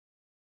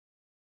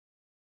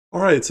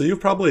All right, so you've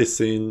probably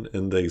seen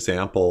in the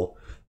example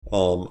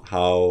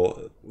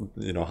how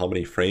how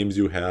many frames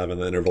you have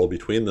and the interval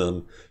between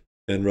them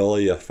can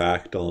really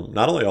affect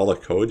not only all the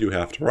code you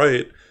have to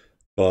write,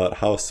 but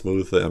how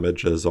smooth the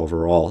image is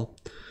overall.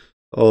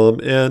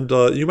 And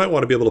you might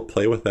want to be able to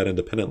play with that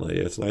independently.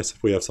 It's nice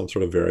if we have some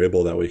sort of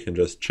variable that we can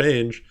just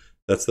change.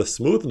 That's the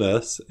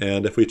smoothness,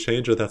 and if we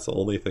change it, that's the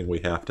only thing we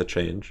have to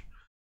change.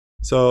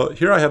 So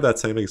here I have that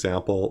same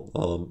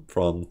example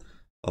from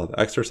the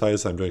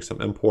exercise. I'm doing some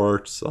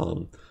imports.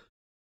 I'm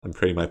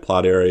creating my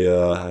plot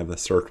area. I have the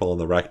circle and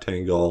the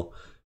rectangle.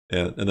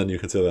 And then you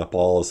can see that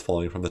ball is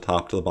falling from the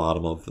top to the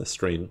bottom of the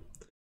screen.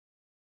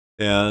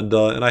 And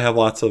I have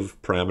lots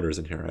of parameters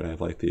in here, right? I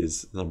have like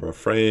these number of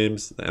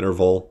frames, the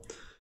interval.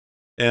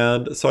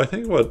 And so I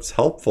think what's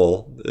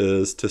helpful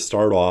is to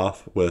start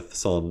off with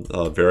some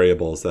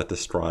variables that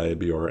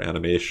describe your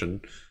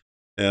animation.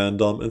 And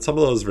some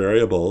of those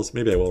variables,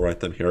 maybe I will write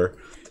them here.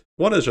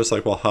 One is just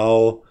like, well,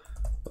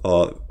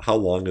 how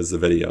long is the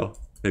video?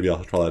 Maybe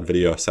I'll call that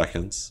video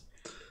seconds.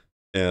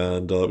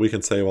 And we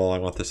can say, well, I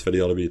want this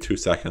video to be 2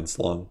 seconds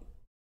long.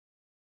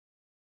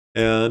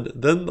 And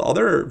then the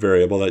other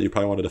variable that you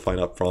probably want to define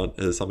up front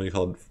is something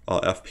called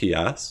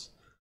FPS.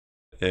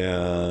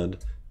 And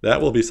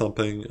that will be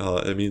something,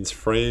 it means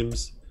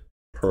frames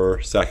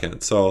per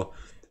second. So,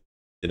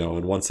 in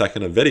 1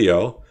 second of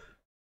video,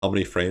 how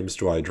many frames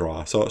do I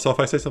draw? So if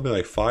I say something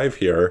like 5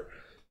 here,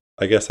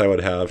 I guess I would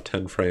have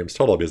 10 frames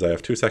total because I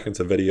have 2 seconds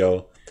of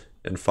video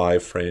and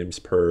 5 frames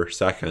per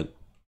second.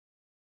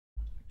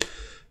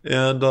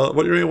 And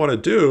what you're going to want to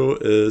do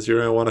is you're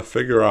going to want to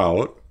figure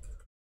out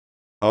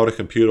how to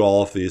compute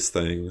all of these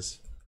things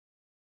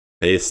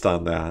based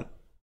on that.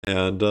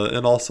 And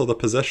also the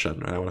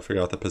position. Right? I want to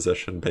figure out the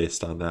position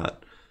based on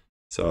that.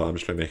 So I'm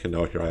just going to make a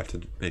note here. I have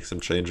to make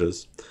some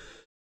changes.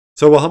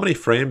 So, well, how many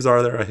frames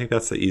are there? I think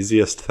that's the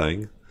easiest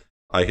thing.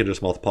 I can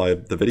just multiply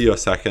the video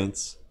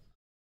seconds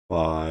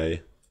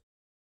by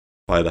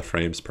the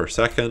frames per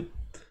second.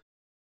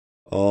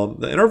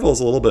 The interval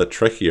is a little bit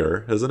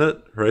trickier, isn't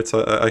it? Right,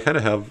 so I kind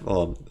of have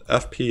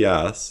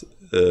FPS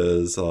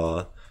is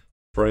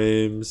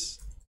frames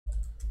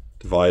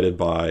divided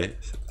by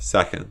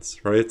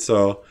seconds, right?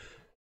 So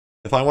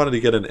if I wanted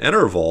to get an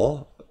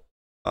interval,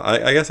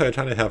 I guess I would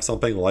try to have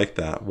something like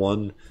that,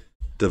 1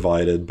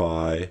 divided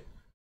by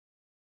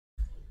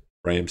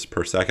frames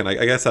per second.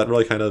 I guess that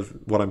really kind of,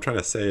 what I'm trying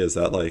to say is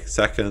that like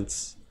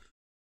seconds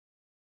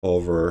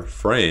over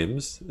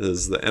frames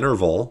is the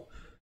interval.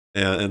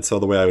 And so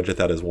the way I would get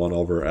that is 1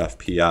 over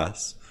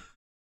FPS.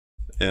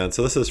 And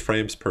so this is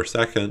frames per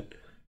second,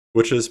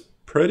 which is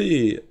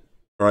pretty,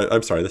 or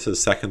I'm sorry, this is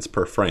seconds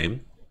per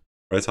frame,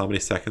 right? So how many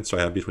seconds do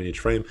I have between each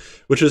frame,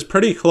 which is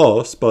pretty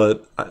close,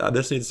 but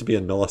this needs to be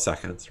in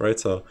milliseconds, right?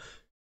 So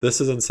this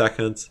is in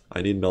seconds,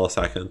 I need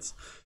milliseconds.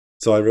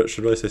 So I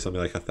should really say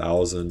something like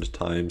 1,000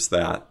 times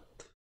that.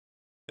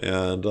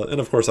 And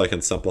of course I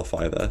can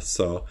simplify this.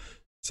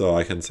 So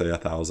I can say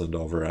 1,000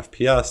 over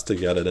FPS to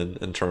get it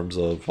in terms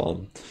of,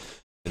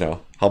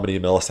 how many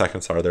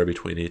milliseconds are there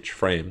between each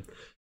frame,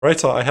 right?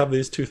 So I have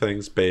these two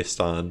things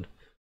based on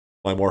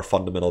my more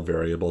fundamental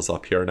variables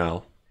up here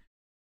now.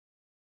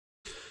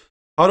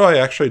 How do I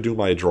actually do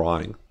my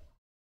drawing?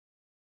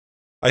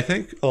 I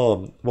think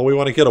what we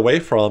want to get away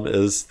from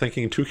is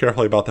thinking too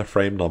carefully about the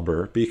frame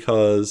number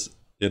because,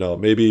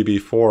 maybe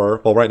before,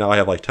 well, right now I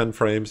have like 10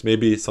 frames.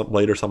 Maybe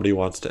later somebody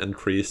wants to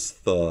increase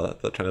the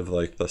kind of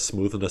like the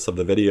smoothness of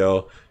the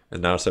video.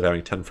 And now instead of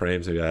having 10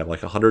 frames, maybe I have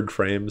like 100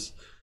 frames.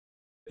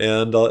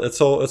 And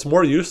it's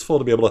more useful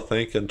to be able to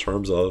think in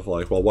terms of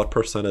like, well, what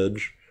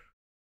percentage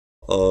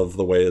of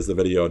the way is the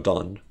video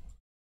done?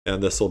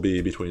 And this will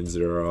be between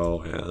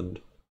 0 and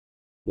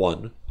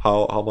 1.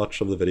 How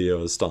much of the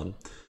video is done?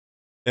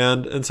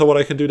 And so what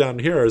I can do down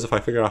here is if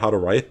I figure out how to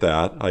write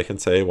that, I can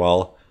say,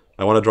 well,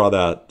 I want to draw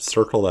that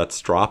circle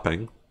that's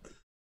dropping.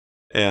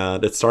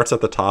 And it starts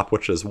at the top,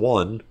 which is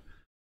 1.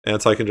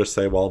 And so I can just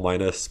say, well,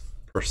 minus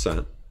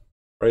 %,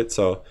 right?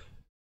 So,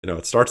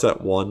 it starts at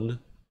 1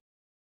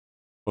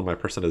 when my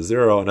percent is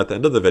 0. And at the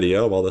end of the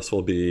video, well, this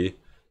will be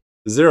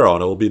 0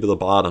 and it will be to the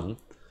bottom.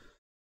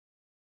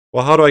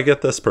 Well, how do I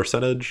get this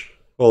percentage?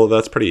 Well,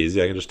 that's pretty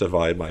easy. I can just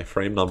divide my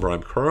frame number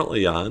I'm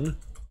currently on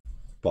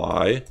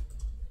by,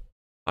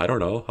 I don't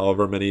know,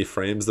 however many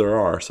frames there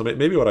are. So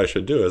maybe what I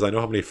should do is I know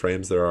how many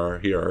frames there are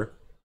here.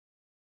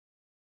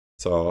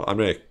 So I'm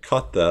going to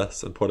cut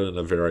this and put it in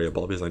a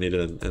variable because I need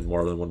it in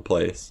more than one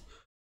place.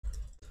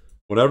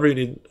 Whenever you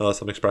need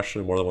some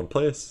expression in more than one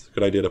place,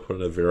 good idea to put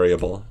in a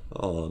variable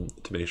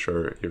to make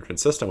sure you're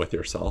consistent with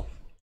yourself.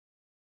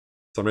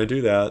 So I'm going to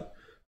do that.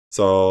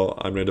 So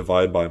I'm going to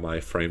divide by my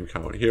frame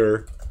count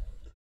here.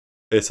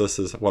 Okay, so this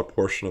is what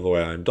portion of the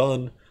way I'm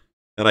done.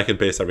 And I can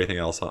base everything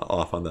else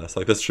off on this.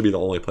 Like this should be the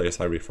only place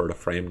I refer to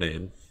frame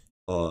name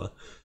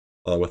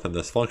within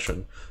this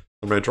function.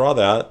 I'm going to draw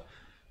that,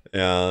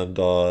 and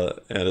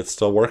it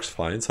still works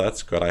fine, so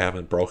that's good. I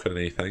haven't broken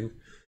anything.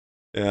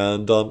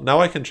 And now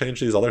I can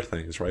change these other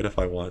things, right? If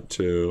I want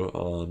to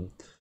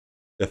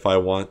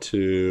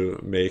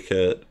make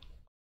it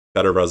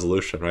better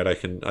resolution, right? I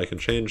can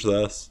change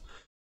this.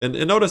 And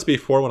notice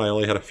before when I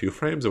only had a few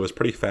frames, it was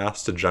pretty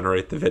fast to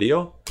generate the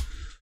video.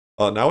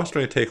 Now it's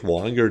going to take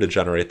longer to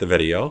generate the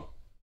video,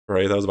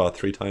 right? That was about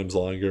 3 times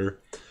longer.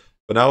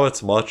 But now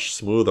it's much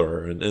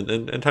smoother, and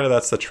kind of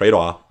that's the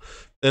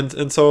trade-off.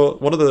 And so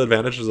one of the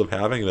advantages of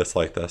having this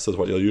like this is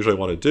what you'll usually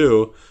want to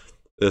do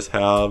is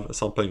have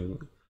something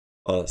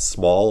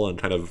small and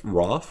kind of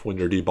rough when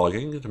you're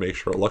debugging to make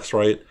sure it looks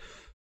right.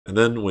 And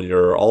then when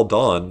you're all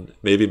done,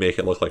 maybe make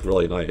it look like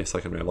really nice. I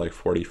can have like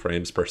 40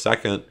 frames per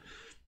second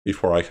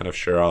before I kind of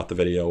share out the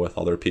video with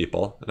other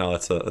people. Now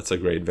that's a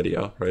great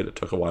video, right? It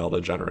took a while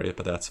to generate,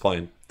 but that's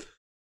fine.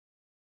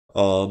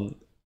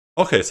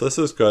 Okay, so this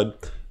is good.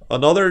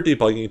 Another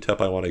debugging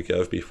tip I want to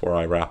give before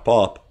I wrap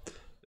up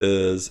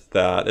is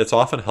that it's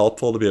often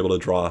helpful to be able to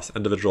draw an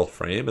individual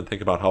frame and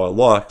think about how it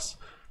looks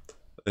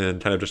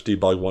and kind of just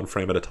debug one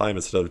frame at a time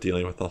instead of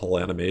dealing with the whole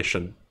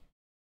animation.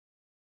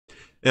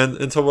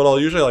 And so what I'll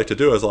usually like to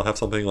do is I'll have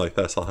something like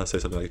this. I'll have say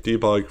something like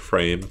debug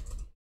frame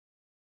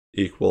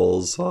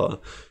equals,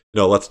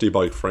 let's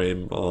debug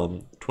frame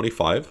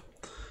 25.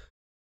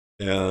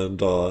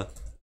 And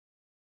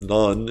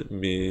none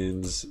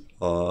means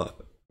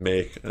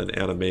make an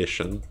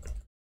animation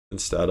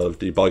instead of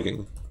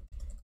debugging,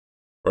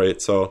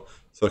 right? So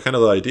kind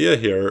of the idea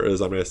here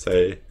is I'm going to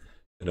say,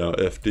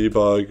 if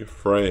debug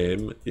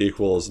frame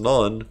equals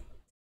none,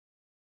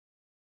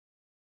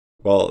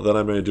 well, then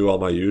I'm going to do all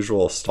my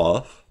usual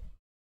stuff.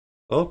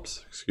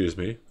 Oops, excuse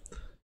me.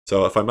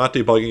 So if I'm not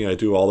debugging, I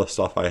do all the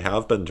stuff I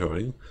have been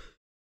doing.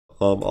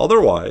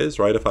 Otherwise,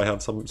 right, if I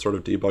have some sort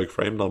of debug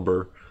frame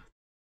number,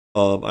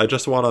 I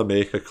just want to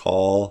make a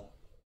call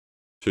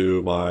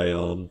to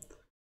my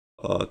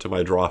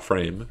draw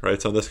frame,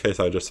 right? So in this case,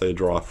 I just say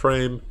draw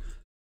frame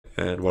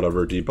and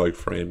whatever debug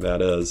frame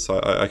that is. So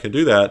I can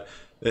do that,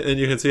 and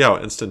you can see how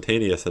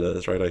instantaneous it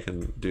is, right? I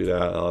can do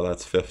that.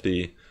 That's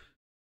 50.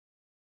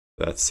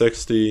 That's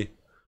 60.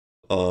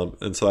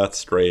 And so that's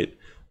straight.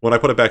 When I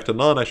put it back to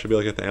none, I should be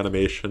looking at the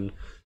animation.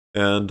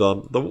 And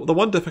the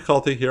one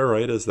difficulty here,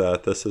 right, is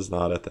that this is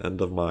not at the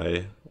end of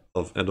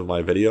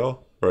my video,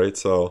 right?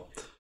 So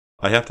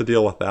I have to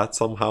deal with that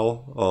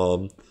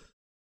somehow.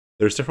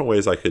 There's different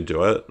ways I could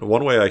do it.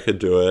 One way I could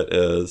do it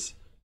is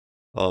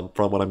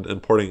from when I'm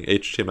importing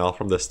HTML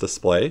from this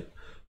display,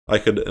 I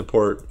could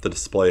import the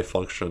display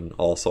function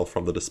also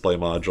from the display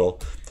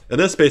module. And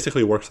this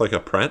basically works like a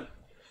print.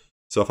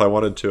 So if I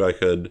wanted to, I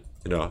could,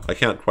 I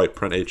can't quite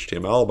print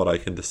HTML, but I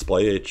can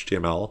display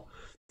HTML.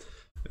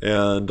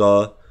 And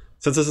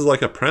since this is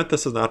like a print,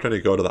 this is not going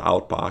to go to the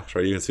outbox,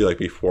 right? You can see like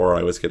before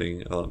I was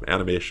getting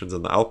animations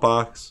in the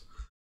outbox.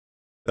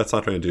 That's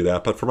not going to do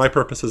that. But for my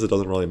purposes, it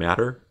doesn't really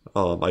matter.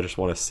 I just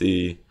want to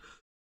see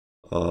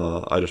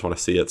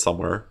it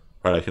somewhere,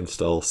 right? I can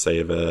still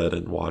save it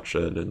and watch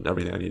it and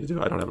everything I need to do.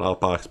 I don't have an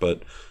outbox,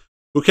 but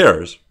who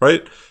cares,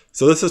 right?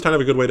 So this is kind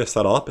of a good way to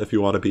set up if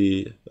you want to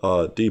be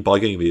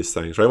debugging these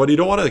things, right? What you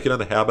don't want to get in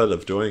the habit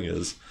of doing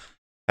is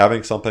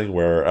having something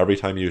where every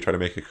time you try to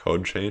make a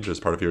code change as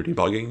part of your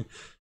debugging,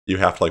 you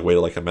have to wait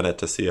like a minute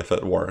to see if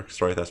it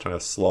works, right? That's kind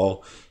of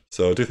slow.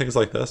 So do things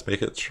like this.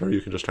 Make it sure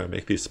you can just try to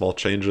make these small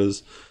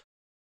changes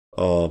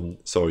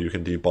so you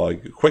can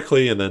debug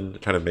quickly and then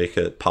kind of make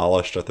it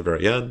polished at the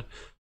very end.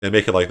 And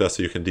make it like this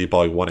so you can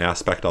debug one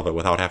aspect of it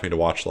without having to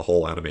watch the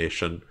whole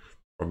animation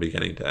from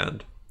beginning to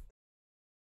end.